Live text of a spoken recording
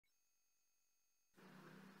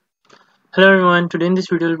Hello everyone, today in this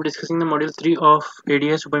video we'll be discussing the module 3 of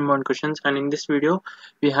ADA super important questions, and in this video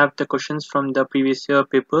we have the questions from the previous year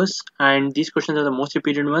papers, and these questions are the most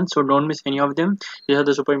repeated ones, so don't miss any of them. These are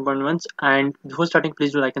the super important ones, and before starting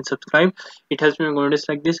please do like and subscribe. It helps me go this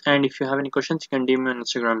like this, and if you have any questions you can DM me on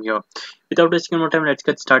Instagram here. Without wasting more time, let's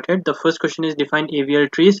get started. The first question is define AVL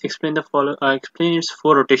trees, explain explain its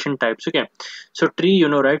 4 rotation types. Okay, so tree, you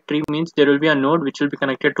know, right? Tree means there will be a node which will be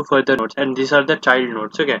connected to further nodes, and these are the child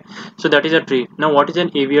nodes. Okay, so that is a tree. Now what is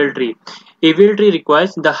an AVL tree? AVL tree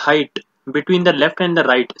requires the height between the left and the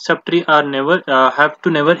right subtree are never have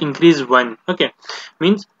to never increase 1. Okay,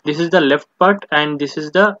 means this is the left part and this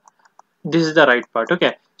is the right part.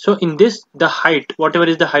 Okay, so in this, the height, whatever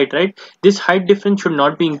is the height, right, this height difference should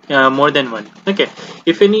not be more than 1. Okay,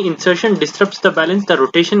 if any insertion disrupts the balance, the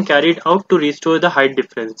rotation carried out to restore the height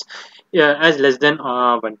difference as less than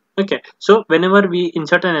 1. Okay, so whenever we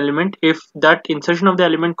insert an element, if that insertion of the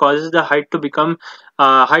element causes the height to become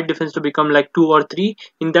height difference to become like 2 or 3,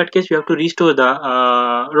 in that case we have to restore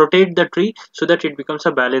the rotate the tree so that it becomes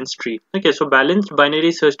a balanced tree. Okay, so balanced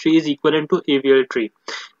binary search tree is equivalent to AVL tree.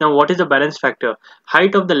 Now what is the balance factor?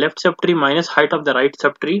 Height of the left subtree minus height of the right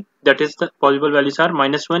subtree, that is the possible values are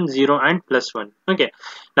 -1, 0 and +1. Okay,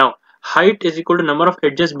 now height is equal to number of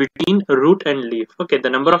edges between root and leaf. Okay, the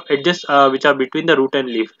number of edges which are between the root and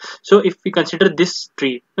leaf. So if we consider this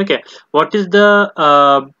tree, okay, what is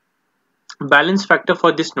the balance factor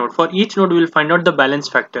for this node? For each node we will find out the balance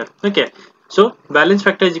factor. Okay, so balance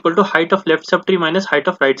factor is equal to height of left subtree minus height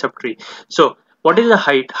of right subtree. So what is the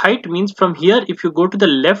height? Height means from here, if you go to the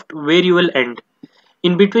left, where you will end.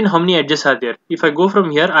 In between, how many edges are there? If I go from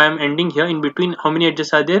here, I am ending here. In between, how many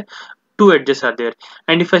edges are there? 2 edges are there.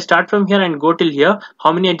 And if I start from here and go till here,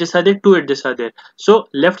 how many edges are there? 2 edges are there. So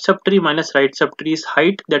left subtree minus right subtree's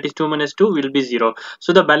height, that is 2 minus 2, will be 0.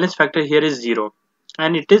 So the balance factor here is 0,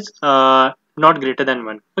 and it is not greater than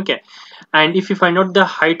 1. Okay, and if you find out the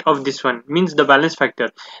height of this one, means the balance factor,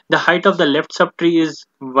 the height of the left subtree is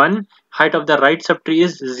 1, height of the right subtree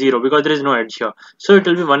is 0, because there is no edge here, so it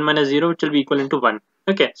will be 1 minus 0, which will be equivalent to 1.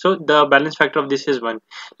 Okay, so the balance factor of this is 1.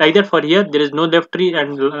 Like that, for here there is no left tree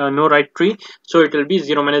and no right tree, so it will be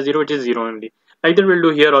 0 minus 0, which is 0 only. Like that we'll do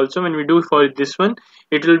here also. When we do for this one,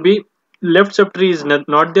 it will be left subtree is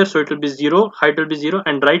not there, so it will be 0, height will be 0,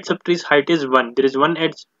 and right subtree's height is 1. There is one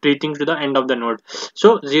edge reaching to the end of the node,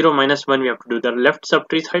 so 0 minus 1 we have to do. The left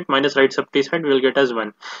subtree's height minus right subtree's height will get us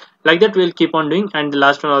 1. Like that we'll keep on doing, and the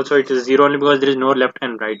last one also it is 0 only, because there is no left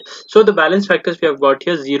and right. So the balance factors we have got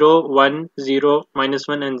here: 0, 1, 0,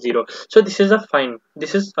 -1 and 0. So this is a fine,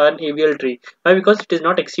 this is an AVL tree. Why? Because it is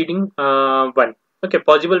not exceeding 1. Okay,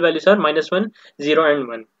 possible values are -1, 0 and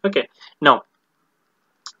 1. Okay, now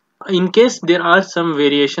in case there are some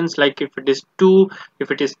variations, like if it is 2,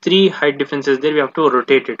 if it is 3 height differences, there we have to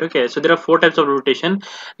rotate it. Okay, so there are 4 types of rotation: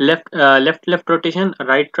 left left rotation,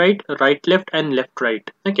 right left, and left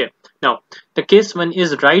right. Okay, now the case 1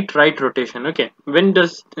 is right rotation. Okay, when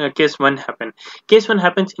does case 1 happen? Case 1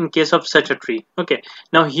 happens in case of such a tree. Okay,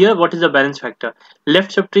 now here what is the balance factor?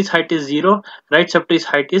 Left subtree's height is 0, right subtree's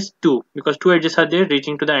height is 2, because 2 edges are there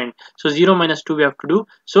reaching to the end, so 0 minus 2 we have to do,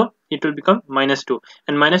 so it will become -2,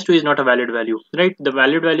 and -2 is not a valid value, right? The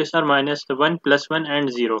valid values are -1, +1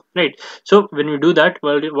 and 0, right? So when we do that,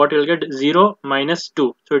 well, what we'll get? 0 minus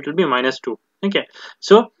 2, so it will be -2. Okay,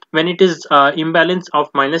 so when it is imbalance of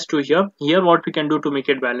 -2 here what we can do to make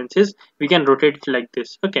it balance is we can rotate it like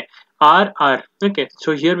this. Okay, RR. Okay,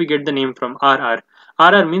 so here we get the name from RR.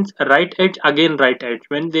 RR means right edge again right edge.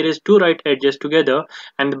 When there is 2 right edges together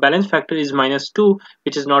and the balance factor is -2,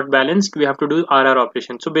 which is not balanced, we have to do RR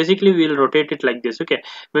operation. So basically we will rotate it like this. Okay,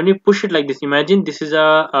 when we push it like this, imagine this is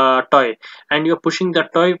a toy and you're pushing the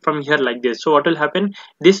toy from here like this. So what will happen?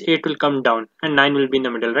 This 8 will come down and 9 will be in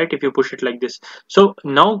the middle, right? If you push it like this. So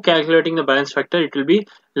now calculating the balance factor, it will be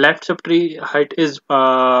left subtree height is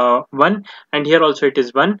 1, and here also it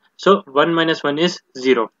is 1, so 1 minus 1 is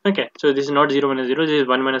 0. Okay, so this is not 0 minus 0, this is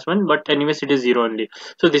 1 minus 1, but anyways it is 0 only,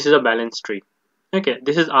 so this is a balanced tree. Okay,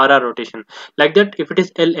 this is RR rotation. Like that, if it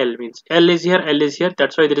is LL, means L is here,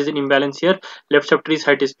 that's why there is an imbalance here. Left subtree's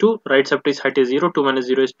height is 2, right subtree's height is 0, 2 minus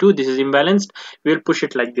 0 is 2, this is imbalanced. We will push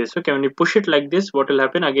it like this. Okay, when we push it like this, what will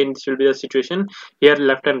happen? Again, this will be the situation here,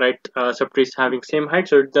 left and right subtrees having same height,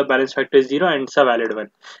 so the balance factor is 0 and it's a valid one.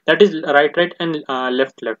 That is right and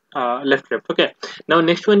left. Okay, now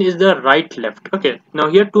next one is the right left. Okay, now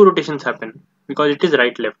here 2 rotations happen, because it is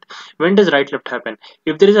right left. When does right left happen?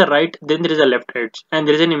 If there is a right, then there is a left edge, and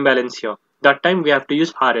there is an imbalance here. That time we have to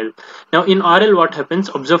use RL. Now in RL what happens?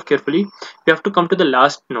 Observe carefully. We have to come to the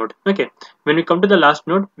last node. Okay, when we come to the last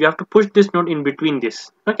node, we have to push this node in between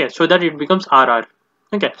this. Okay, so that it becomes RR.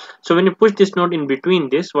 Okay, so when you push this node in between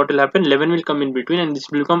this, what will happen? 11 will come in between and this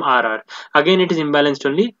will become RR. Again, it is imbalanced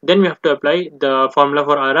only. Then we have to apply the formula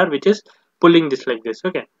for RR, which is pulling this like this.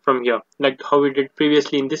 Okay, from here, like how we did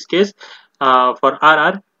previously in this case. For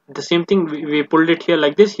RR, the same thing, we pulled it here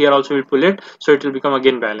like this. Here also we pull it, so it will become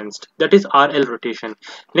again balanced. That is RL rotation.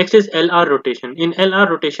 Next is LR rotation. In LR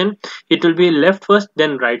rotation, it will be left first,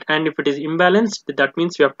 then right. And if it is imbalanced, that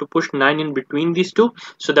means we have to push 9 in between these two,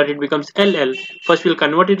 so that it becomes LL. First we'll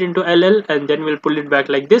convert it into LL and then we'll pull it back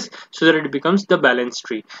like this, so that it becomes the balanced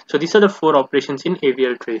tree. So these are the 4 operations in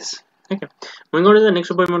AVL trees. Okay, moving on to the next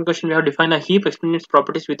appointment question, we have defined a heap, explain its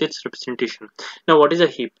properties with its representation. Now, what is a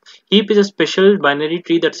heap? Heap is a special binary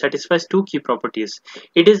tree that satisfies 2 key properties.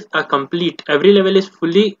 It is a complete, every level is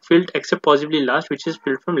fully filled except possibly last, which is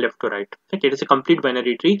filled from left to right. Okay, it is a complete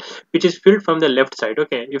binary tree which is filled from the left side.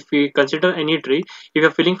 Okay, if we consider any tree, if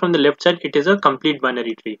you're filling from the left side, it is a complete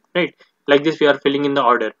binary tree, right? Like this we are filling in the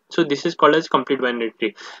order, so this is called as complete binary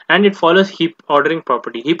tree, and it follows heap ordering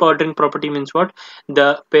property. Heap ordering property means what?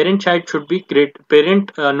 The parent child should be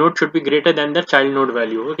parent node should be greater than the child node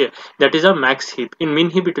value. Okay, that is a max heap. In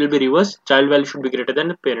min heap it will be reverse, child value should be greater than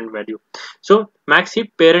the parent value. So max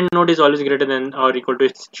heap, parent node is always greater than or equal to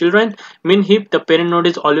its children. Min heap, the parent node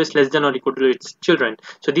is always less than or equal to its children.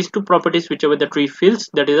 So these two properties, whichever the tree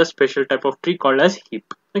fills, that is a special type of tree called as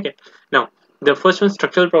heap. Okay, now the first one,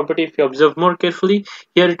 structural property, if you observe more carefully,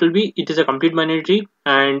 here it is a complete binary tree,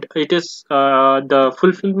 and it is the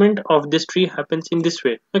fulfillment of this tree happens in this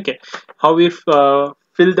way. Okay, how we fill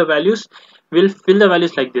the values? We'll fill the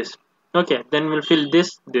values like this. Okay, then we'll fill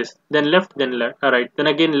this, then left, then left, right, then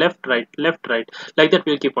again left, right, like that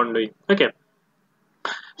we'll keep on doing. Okay,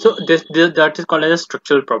 so that is called as a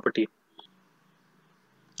structural property.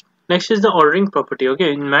 Next is the ordering property.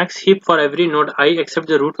 Okay, in max heap, for every node I except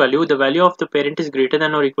the root value, the value of the parent is greater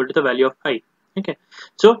than or equal to the value of I. Okay,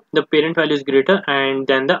 so the parent value is greater and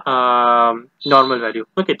then the normal value.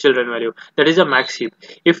 Okay, children value. That is a max heap.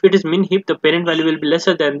 If it is min heap, the parent value will be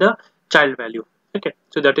lesser than the child value. Okay,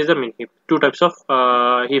 so that is a min heap. Two types of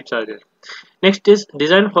heaps are there. Next is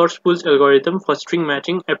design Horspools algorithm for string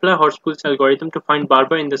matching. Apply Horspools algorithm to find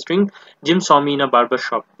Barbara in the string Jim saw me in a barber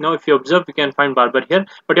shop. Now if you observe, you can find Barbara here,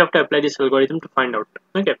 but you have to apply this algorithm to find out.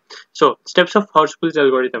 Okay, so steps of Horspools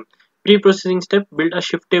algorithm. Pre-processing step, build a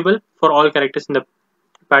shift table for all characters in the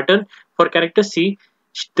pattern. For character C,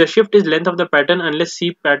 the shift is length of the pattern unless C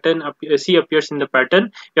appears in the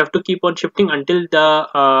pattern. You have to keep on shifting until the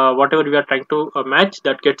whatever we are trying to match,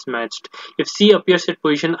 that gets matched. If C appears at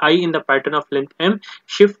position I in the pattern of length M,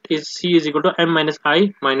 shift is C is equal to M minus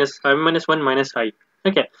I minus M minus 1 minus I.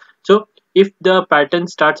 Okay, so if the pattern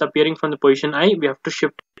starts appearing from the position I, we have to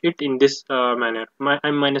shift it in this manner,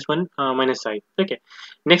 M minus 1 minus I. Okay,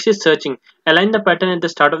 next is searching. Align the pattern at the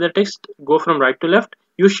start of the text, go from right to left.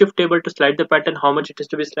 Use shift table to slide the pattern. How much it is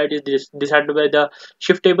to be slide is decided by the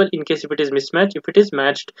shift table. In case if it is mismatched, if it is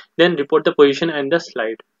matched, then report the position and the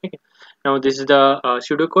slide. Okay, now this is the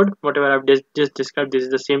pseudocode, whatever I've just described. This is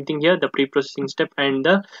the same thing here, the pre-processing step and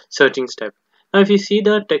the searching step. Now if you see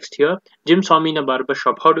the text here, Jim saw me in a barber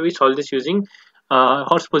shop. How do we solve this using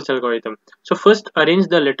Horspools algorithm? So first arrange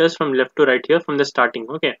the letters from left to right here from the starting.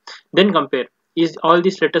 Okay, then compare, is all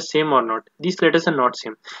these letters same or not? These letters are not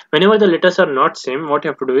same. Whenever the letters are not same, what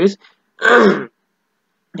you have to do is you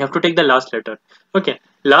have to take the last letter. Okay,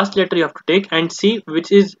 last letter you have to take and see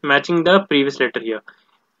which is matching the previous letter here.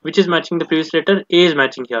 Which is matching the previous letter? A is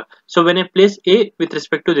matching here. So when I place A with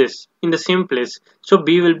respect to this in the same place, so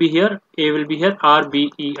B will be here, A will be here, R,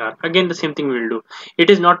 B, E, R. Again the same thing we will do. It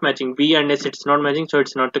is not matching, B and S, it's not matching, so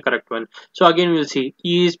it's not the correct one. So again we will see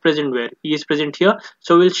E is present where? E is present here.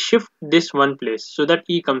 So we'll shift this one place so that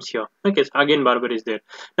E comes here. Okay, so again Barber is there.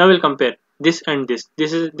 Now we'll compare this and this.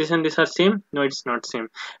 This and this are same? No, it's not same.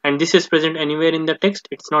 And this is present anywhere in the text?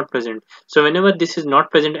 It's not present. So whenever this is not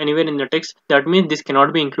present anywhere in the text, that means this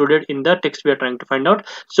cannot be included in the text we are trying to find out.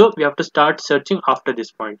 So we have to start searching after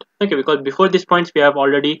this point. Okay, because before this point we have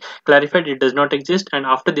already clarified it does not exist, and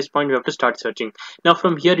after this point we have to start searching. Now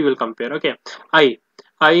from here you will compare. Okay,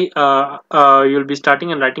 you'll be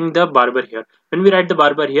starting and writing the barber here. When we write the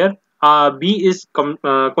barber here, B is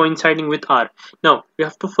coinciding with R. Now we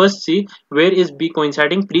have to first see where is B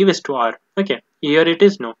coinciding previous to R. Okay, here it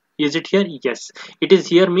is. No, is it here? Yes, it is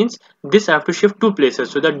here. Means this I have to shift 2 places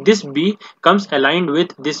so that this B comes aligned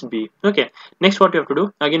with this B. Okay, next what you have to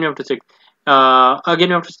do, again you have to check. Again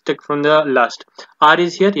you have to check from the last. R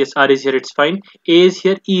is here. Yes, R is here, it's fine. A is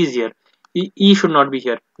here, E is here. E should not be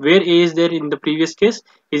here. Where A is there in the previous case?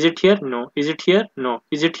 Is it here? No. Is it here? No.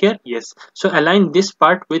 Is it here? Yes. So align this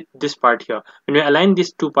part with this part here. When we align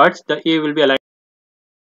these two parts, the A will be aligned.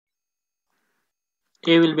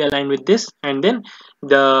 A will be aligned with this, and then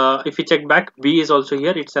if we check back, B is also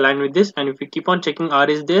here, it's aligned with this, and if we keep on checking, R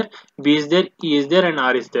is there, B is there, E is there, and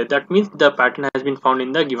R is there, that means the pattern has been found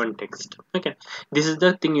in the given text. Okay, this is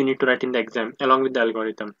the thing you need to write in the exam along with the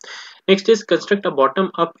algorithm. Next is construct a bottom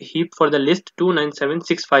up heap for the list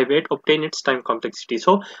 297658, obtain its time complexity.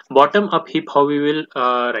 So bottom up heap, how we will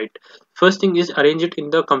write. First thing is arrange it in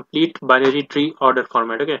the complete binary tree order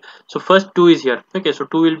format. Okay, so first 2 is here. Okay, so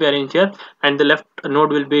 2 will be arranged here, and the left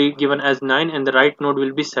node will be given as 9 and the right node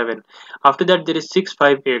will be 7. After that there is 6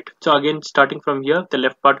 5 8. So again starting from here, the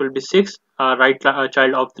left part will be 6, right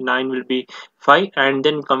child of the 9 will be 5, and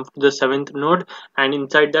then come to the 7th node, and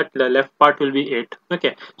inside that the left part will be 8.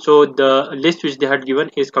 Okay, so the list which they had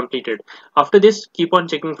given is completed. After this, keep on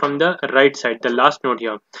checking from the right side, the last node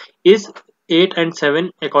here is 8 and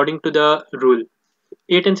 7 according to the rule.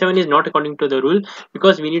 8 and 7 is not according to the rule,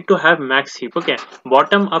 because we need to have max heap. Okay,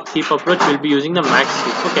 bottom up heap approach will be using the max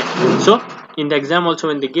heap. Okay, so in the exam also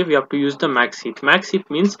when they give, you have to use the max heap. Max heap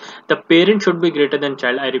means the parent should be greater than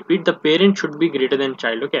child. I repeat, the parent should be greater than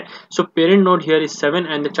child. Okay, so parent node here is 7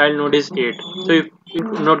 and the child node is 8. So if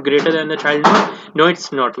not greater than the child node, no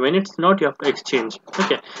it's not. When it's not, you have to exchange.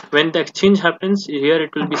 Okay, when the exchange happens, here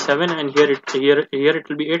it will be 7 and here it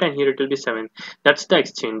will be 8 and here it will be 7. That's the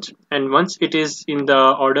exchange. And once it is in the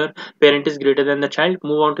order parent is greater than the child,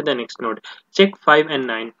 move on to the next node. Check 5 and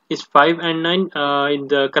 9. Is 5 and 9 in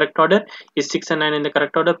the correct order? Is 6 and 9 in the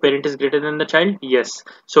correct order? Parent is greater than the child? Yes.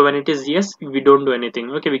 So when it is yes, we don't do anything.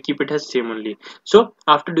 Okay, we keep it as same only. So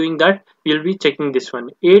after doing that, we'll be checking this one,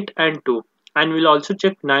 8 and 2. And we'll also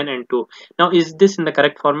check 9 and 2. Now is this in the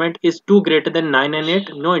correct format? Is 2 greater than 9 and 8?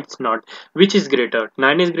 No, it's not. Which is greater?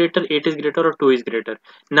 9 is greater, 8 is greater, or 2 is greater?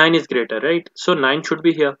 9 is greater, right? So 9 should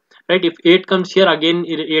be here, right? If 8 comes here, again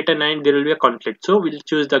 8 and 9, there will be a conflict. So we'll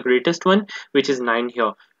choose the greatest one, which is 9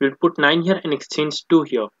 here. We'll put 9 here and exchange 2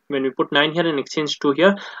 here. When we put 9 here and exchange 2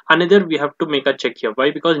 here, another we have to make a check here. Why?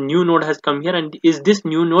 Because new node has come here, and is this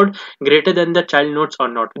new node greater than the child nodes or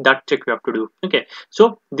not? That check we have to do. Okay,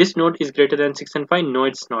 so this node is greater than 6 and 5. No,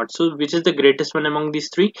 it's not. So which is the greatest one among these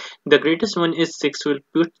three? The greatest one is 6.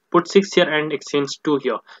 We'll put 6 here and exchange 2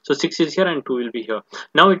 here. So 6 is here and 2 will be here.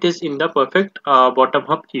 Now it is in the perfect bottom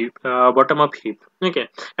up heap. Okay,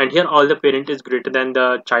 and here all the parent is greater than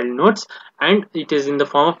the child nodes, and it is in the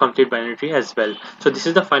form of complete binary tree as well. So this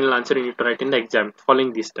is the final answer you need to write in the exam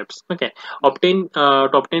following these steps. Okay, to obtain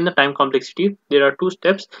the time complexity, there are 2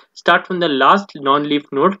 steps. Start from the last non-leaf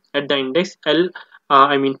node at the index n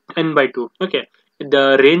by 2. Okay,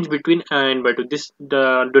 the range between n by 2, this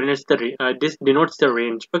denotes the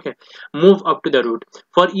range. Okay, move up to the root.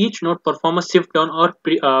 For each node, perform a shift down or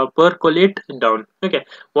percolate down. Okay,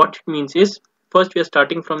 what it means is, first we are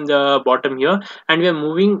starting from the bottom here and we are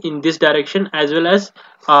moving in this direction, as well as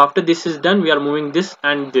after this is done, we are moving this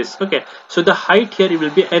and this. Okay, so the height here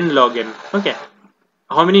will be n log n. Okay,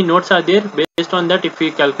 how many nodes are there? Based on that, if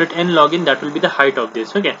we calculate n log n, that will be the height of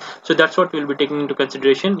this. Okay, so that's what we'll be taking into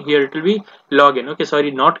consideration. Here it will be log n. Okay,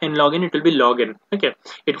 sorry, not n log n, it will be log n. Okay,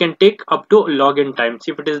 it can take up to log n times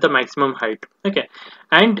if it is the maximum height. Okay,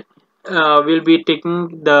 and we'll be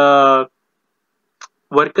taking the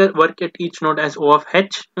work at each node as O of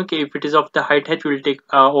h. Okay, if it is of the height h, we will take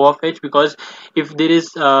O of h, because if there is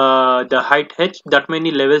the height h, that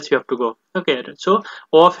many levels you have to go. Okay, so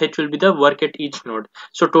O of h will be the work at each node.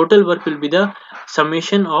 So total work will be the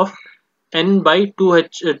summation of n by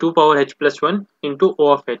 2 power h plus 1 into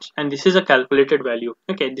O of h, and this is a calculated value.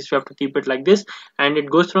 Okay, this we have to keep it like this, and it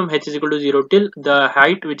goes from h is equal to 0 till the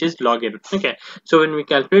height, which is log n. Okay, so when we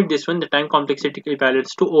calculate this one, the time complexity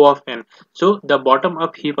equates to O of n. So the bottom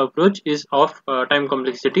up heap approach is of time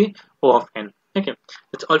complexity O of n. Okay,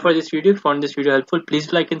 that's all for this video. If you found this video helpful,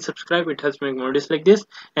 please like and subscribe. It helps make more videos like this,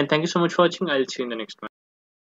 and thank you so much for watching. I'll see you in the next one.